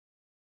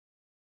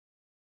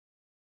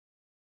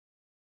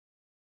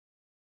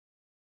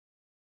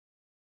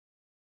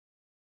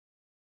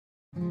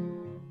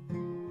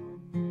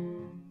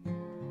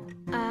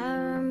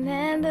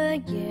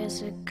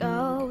years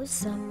ago,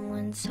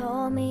 someone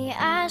told me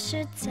I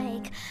should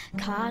take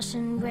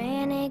caution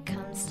when it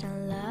comes to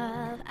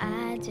love.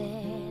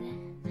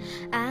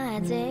 I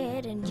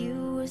did, and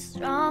you were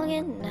strong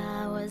and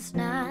I was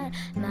not.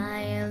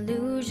 My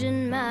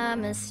illusion, my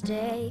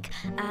mistake.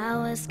 I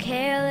was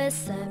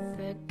careless, I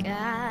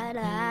forgot.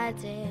 I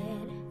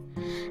did,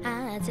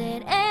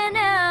 and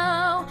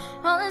now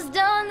all is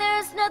done,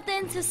 there's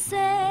nothing to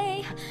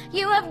say.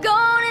 You have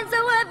gone into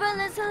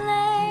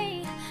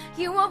effortlessly.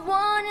 You have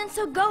won, and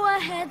so go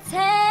ahead,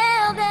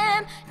 tell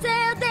them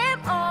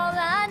all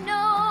I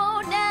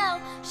know now.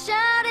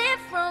 Shout it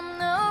from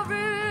the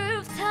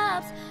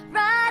rooftops,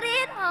 write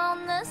it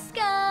on the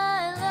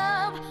sky,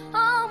 love.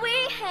 All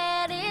we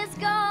had is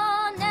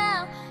gone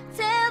now.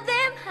 Tell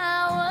them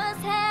I was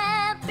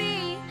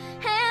happy,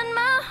 and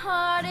my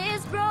heart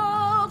is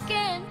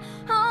broken.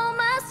 All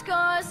my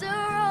scars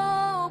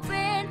are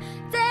open.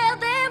 Tell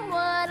them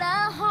what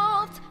I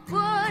hoped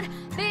would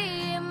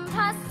be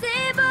impossible.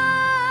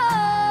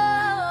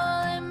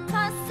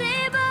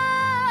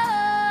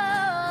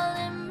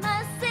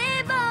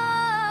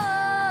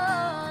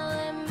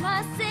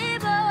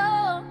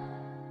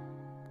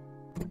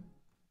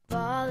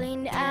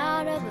 Falling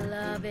out of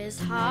love is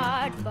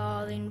hard.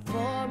 Falling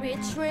for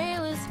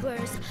betrayal is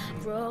worse.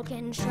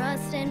 Broken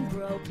trust and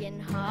broken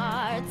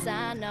hearts.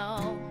 I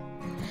know.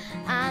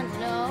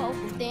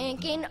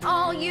 Thinking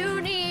all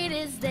you need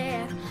is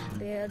there.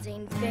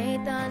 Building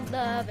faith on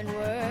love and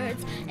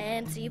words.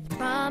 Empty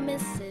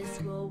promises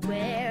will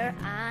wear.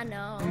 I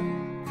know.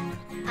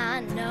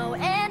 And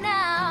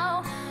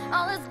now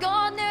all is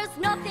gone, there's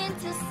nothing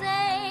to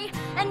say.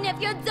 And if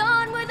you're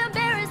done with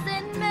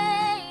embarrassing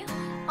me,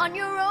 on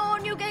your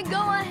own you can go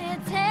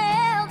ahead,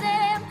 tell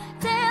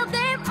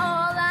them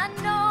all I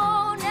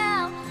know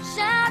now.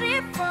 Shout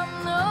it from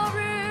the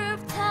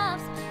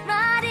rooftops,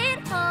 write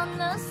it on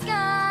the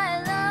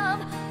sky,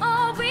 love.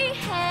 All we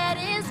had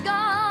is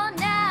gone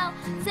now.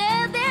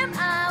 Tell them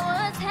I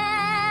was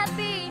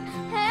happy,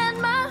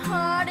 and my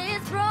heart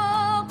is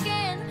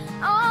broken.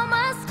 All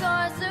my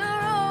scars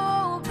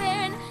are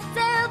open.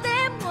 Tell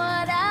them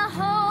what I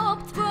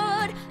hoped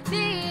would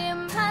be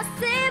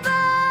impossible.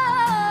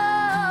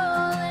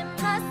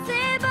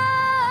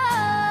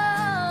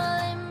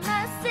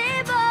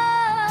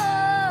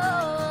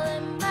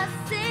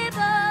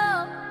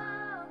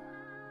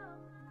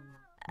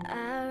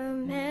 I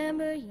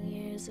remember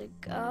years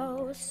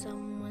ago,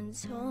 someone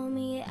told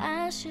me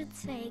I should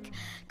take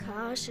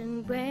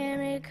caution when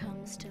it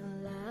comes to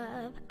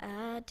love.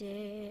 I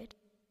did.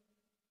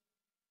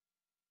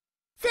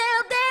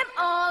 Tell them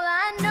all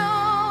I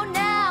know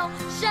now.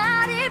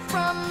 Shout it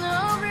from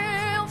the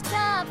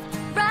rooftops,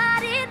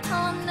 write it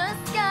on the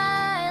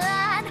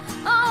skyline.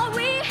 All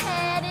we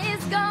had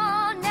is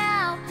gone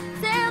now.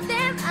 Tell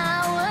them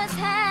I was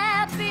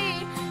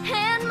happy,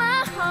 and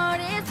my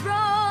heart is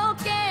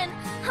broken.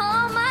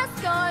 All my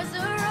scars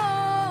are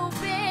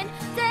open.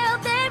 Tell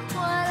them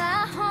what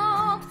I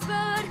hoped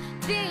would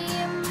be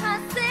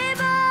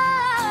impossible.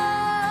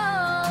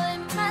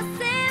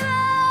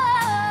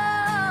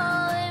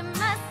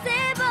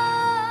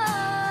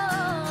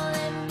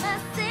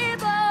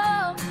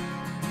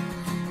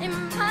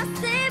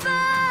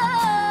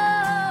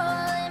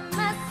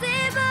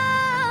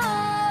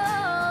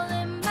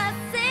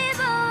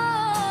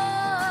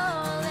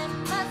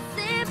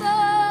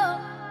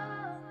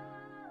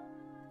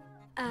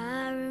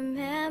 I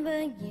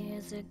remember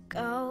years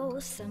ago,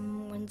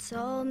 someone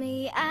told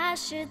me I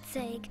should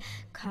take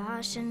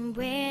caution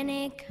when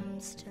it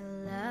comes to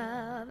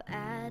love.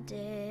 I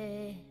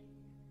did.